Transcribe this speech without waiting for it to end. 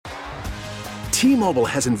T-Mobile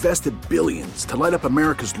has invested billions to light up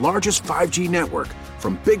America's largest 5G network,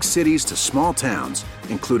 from big cities to small towns,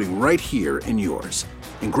 including right here in yours.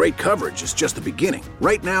 And great coverage is just the beginning.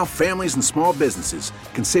 Right now, families and small businesses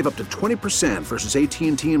can save up to 20% versus AT&T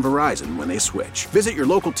and Verizon when they switch. Visit your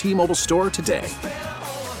local T-Mobile store today.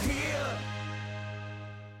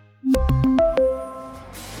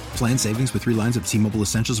 Plan savings with 3 lines of T-Mobile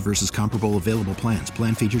Essentials versus comparable available plans.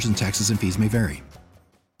 Plan features and taxes and fees may vary.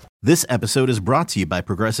 This episode is brought to you by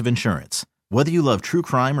Progressive Insurance. Whether you love true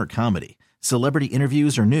crime or comedy, celebrity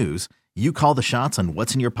interviews or news, you call the shots on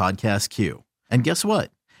what's in your podcast queue. And guess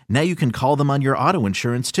what? Now you can call them on your auto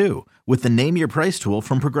insurance too with the Name Your Price tool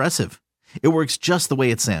from Progressive. It works just the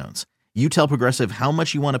way it sounds. You tell Progressive how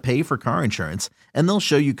much you want to pay for car insurance, and they'll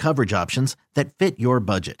show you coverage options that fit your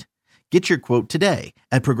budget. Get your quote today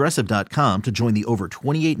at Progressive.com to join the over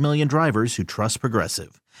 28 million drivers who trust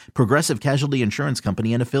Progressive. Progressive Casualty Insurance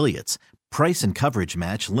Company and Affiliates. Price and coverage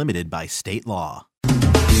match limited by state law.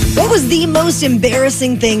 What was the most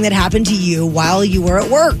embarrassing thing that happened to you while you were at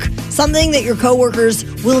work? Something that your coworkers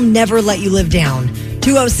will never let you live down.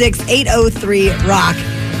 206-803-ROCK.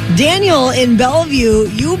 Daniel in Bellevue,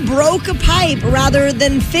 you broke a pipe rather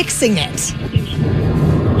than fixing it.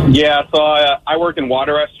 Yeah, so I work in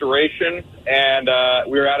water restoration, and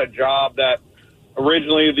we were at a job that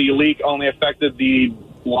originally the leak only affected the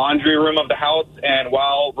laundry room of the house, and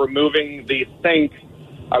while removing the sink,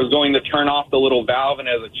 I was going to turn off the little valve, and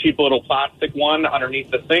it was a cheap little plastic one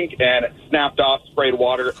underneath the sink, and it snapped off, sprayed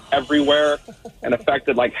water everywhere, and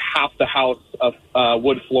affected like half the house of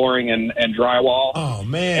wood flooring and drywall. Oh,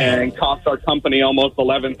 man. And cost our company almost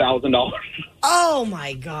 $11,000. Oh,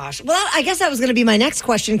 my gosh. Well, I guess that was going to be my next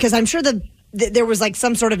question, because I'm sure there was like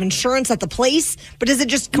some sort of insurance at the place, but does it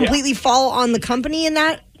just completely fall on the company in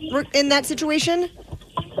that situation?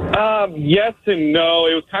 Yes and no.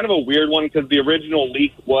 It was kind of a weird one because the original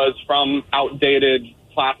leak was from outdated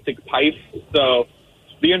plastic pipe. So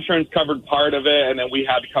the insurance covered part of it, and then we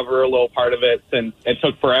had to cover a little part of it. And it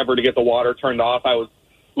took forever to get the water turned off. I was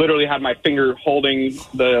literally had my finger holding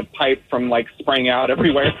the pipe from like spraying out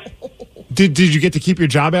everywhere. Did you get to keep your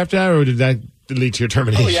job after that, or did that lead to your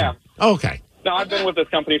termination? Oh, yeah. Oh, okay. No, I've been with this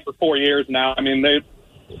company for 4 years now. I mean, they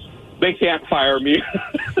can't fire me.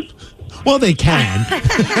 Well, they can.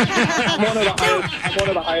 I'm one of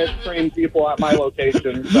the highest trained people at my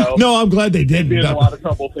location. So no, I'm glad they did. They'd be in a lot of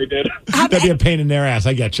trouble if they did. That'd be a pain in their ass.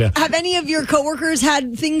 I get you. Have any of your coworkers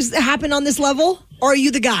had things happen on this level, or are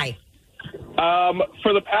you the guy?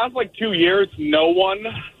 For the past 2 years, no one.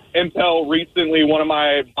 Until recently, one of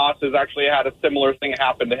my bosses actually had a similar thing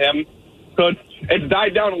happen to him. So it's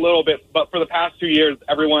died down a little bit, but for the past 2 years,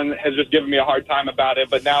 everyone has just given me a hard time about it.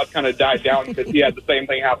 But now it's kind of died down because he had the same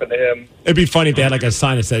thing happen to him. It'd be funny if they had a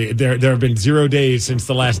sign that said, there have been 0 days since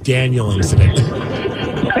the last Daniel incident.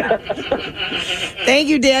 Thank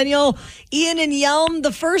you, Daniel. Ian and Yelm,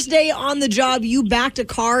 the first day on the job, you backed a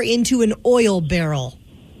car into an oil barrel.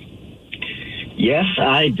 Yes,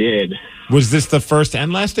 I did. Was this the first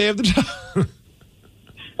and last day of the job?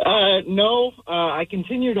 No, I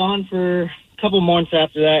continued on for a couple months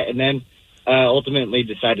after that, and then ultimately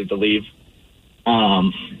decided to leave.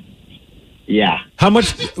 Yeah. How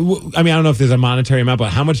much, I don't know if there's a monetary amount,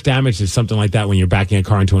 but how much damage is something like that when you're backing a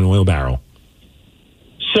car into an oil barrel?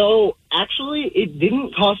 So, actually, it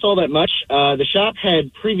didn't cost all that much. The shop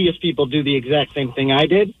had previous people do the exact same thing I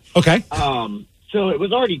did. Okay. So it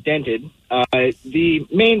was already dented. The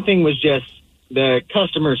main thing was just the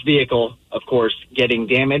customer's vehicle, of course, getting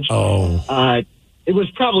damaged. Oh. It was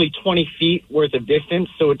probably 20 feet worth of distance,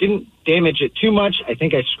 so it didn't damage it too much. I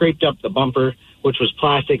think I scraped up the bumper, which was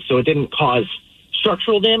plastic, so it didn't cause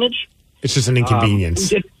structural damage. It's just an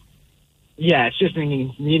inconvenience. It's just an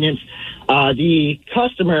inconvenience. The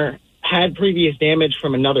customer had previous damage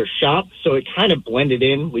from another shop, so it kind of blended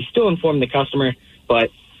in. We still informed the customer, but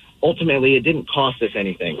ultimately it didn't cost us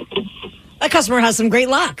anything. That customer has some great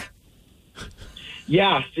luck.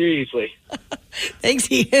 Yeah, seriously. Thanks,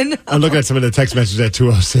 Ian. I'm looking at some of the text messages at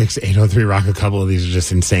 206-803-ROCK. A couple of these are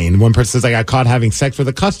just insane. One person says, I got caught having sex with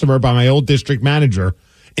a customer by my old district manager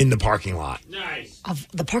in the parking lot. Nice. Of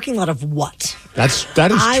the parking lot of what? That is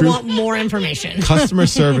I true. want more information. Customer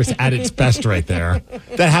service at its best right there.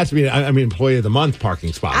 That has to be, Employee of the Month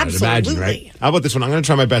parking spot, Absolutely. I'd imagine, right? How about this one? I'm going to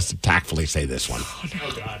try my best to tactfully say this one.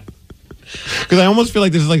 Oh, God. Because I almost feel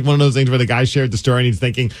like this is like one of those things where the guy shared the story and he's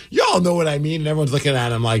thinking, y'all know what I mean. And everyone's looking at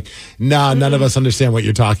him like, nah, none of us understand what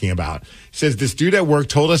you're talking about. He says, this dude at work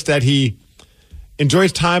told us that he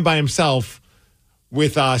enjoys time by himself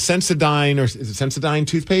with Sensodyne, or is it Sensodyne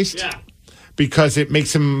toothpaste? Yeah. Because it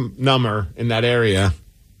makes him number in that area.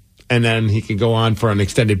 And then he can go on for an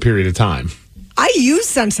extended period of time. I use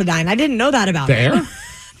Sensodyne. I didn't know that about it. There?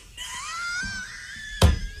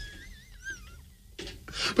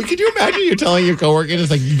 But could you imagine you're telling your coworkers, it's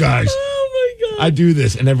like, you guys, Oh my God. I do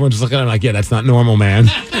this. And everyone's just looking at them like, yeah, that's not normal, man.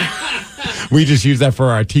 We just use that for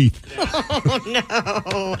our teeth. Oh,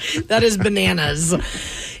 no. That is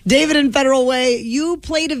bananas. David in Federal Way, you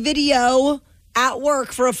played a video at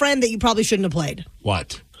work for a friend that you probably shouldn't have played.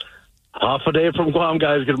 What? Half a day from Guam,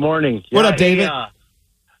 guys. Good morning. What up, David?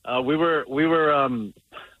 We were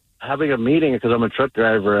having a meeting because I'm a truck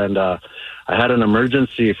driver, and I had an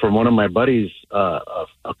emergency from one of my buddies. A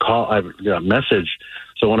call, a message.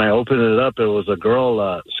 So when I opened it up, it was a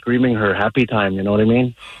girl screaming her happy time. You know what I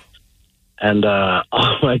mean? And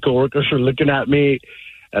all my coworkers were looking at me,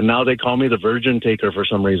 and now they call me the virgin taker for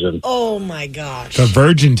some reason. Oh my gosh. The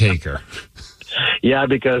virgin taker. Yeah,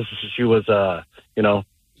 because she was,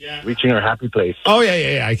 reaching her happy place. Oh,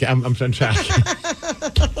 yeah. I'm on track.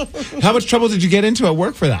 How much trouble did you get into at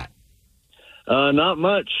work for that? Not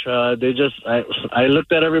much. I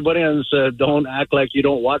looked at everybody and said, don't act like you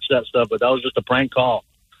don't watch that stuff, but that was just a prank call.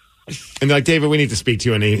 And they're like, David, we need to speak to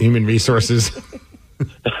you in human resources.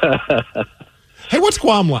 Hey, what's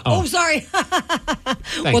Guam like? Oh, sorry.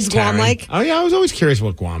 Thanks, What's Guam Taryn. like? Oh, yeah, I was always curious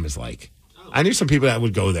what Guam is like. I knew some people that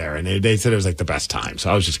would go there, and they said it was like the best time. So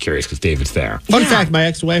I was just curious because David's there. Fun fact, my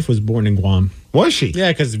ex-wife was born in Guam. Was she?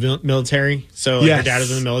 Yeah, because military. So Yes. her dad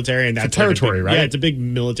was in the military. And that's It's a territory, big, right? Yeah, it's a big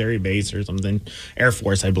military base or something. Air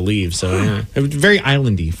Force, I believe. So yeah, it was very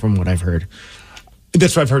islandy from what I've heard.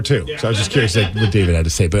 That's what I've heard, too. So I was just curious what David had to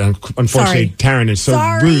say. But unfortunately, Sorry. Taryn is so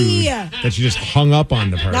Sorry. rude that she just hung up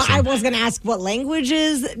on the person. Now, I was going to ask what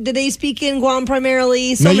languages do they speak in Guam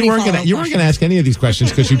primarily? No, you many weren't follow-up going to questions. ask any of these questions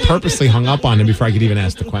because you purposely hung up on him before I could even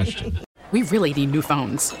ask the question. We really need new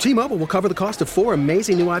phones. T-Mobile will cover the cost of 4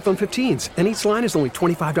 amazing new iPhone 15s, and each line is only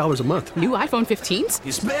 $25 a month. New iPhone 15s?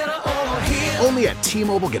 It's better over here. Only at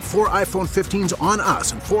T-Mobile, get 4 iPhone 15s on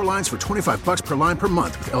us and 4 lines for $25 per line per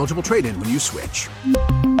month with eligible trade-in when you switch.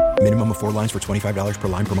 Minimum of 4 lines for $25 per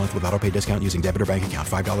line per month with autopay discount using debit or bank account.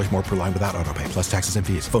 $5 more per line without autopay, plus taxes and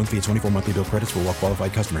fees. Phone fee at 24 monthly bill credits for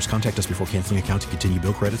well-qualified customers. Contact us before canceling account to continue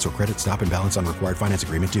bill credits or credit stop and balance on required finance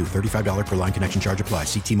agreement due. $35 per line connection charge applies.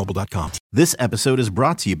 See T-Mobile.com. This episode is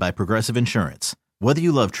brought to you by Progressive Insurance. Whether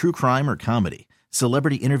you love true crime or comedy,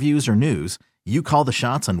 celebrity interviews or news, you call the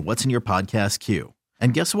shots on what's in your podcast queue.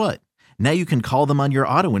 And guess what? Now you can call them on your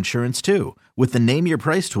auto insurance too with the Name Your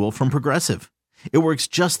Price tool from Progressive. It works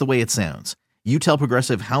just the way it sounds. You tell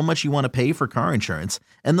Progressive how much you want to pay for car insurance,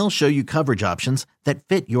 and they'll show you coverage options that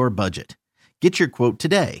fit your budget. Get your quote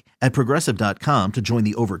today at Progressive.com to join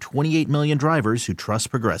the over 28 million drivers who trust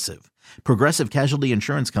Progressive. Progressive Casualty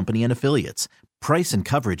Insurance Company and Affiliates. Price and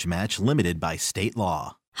coverage match limited by state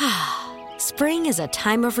law. Spring is a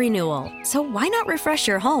time of renewal, so why not refresh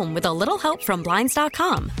your home with a little help from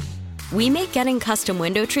Blinds.com? We make getting custom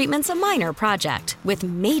window treatments a minor project with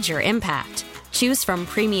major impact. Choose from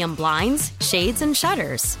premium blinds, shades, and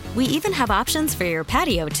shutters. We even have options for your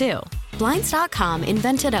patio, too. Blinds.com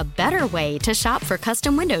invented a better way to shop for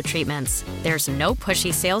custom window treatments. There's no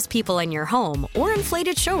pushy salespeople in your home or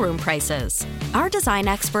inflated showroom prices. Our design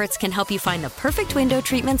experts can help you find the perfect window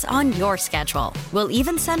treatments on your schedule. We'll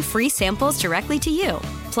even send free samples directly to you.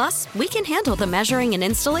 Plus, we can handle the measuring and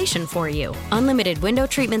installation for you. Unlimited window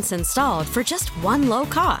treatments installed for just one low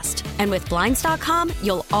cost. And with Blinds.com,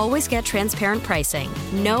 you'll always get transparent pricing.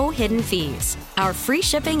 No hidden fees. Our free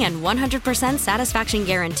shipping and 100% satisfaction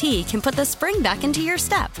guarantee can put the spring back into your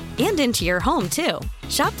step and into your home, too.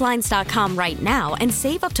 Shop Blinds.com right now and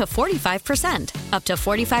save up to 45%. Up to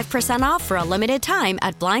 45% off for a limited time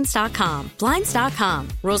at Blinds.com. Blinds.com.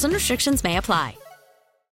 Rules and restrictions may apply.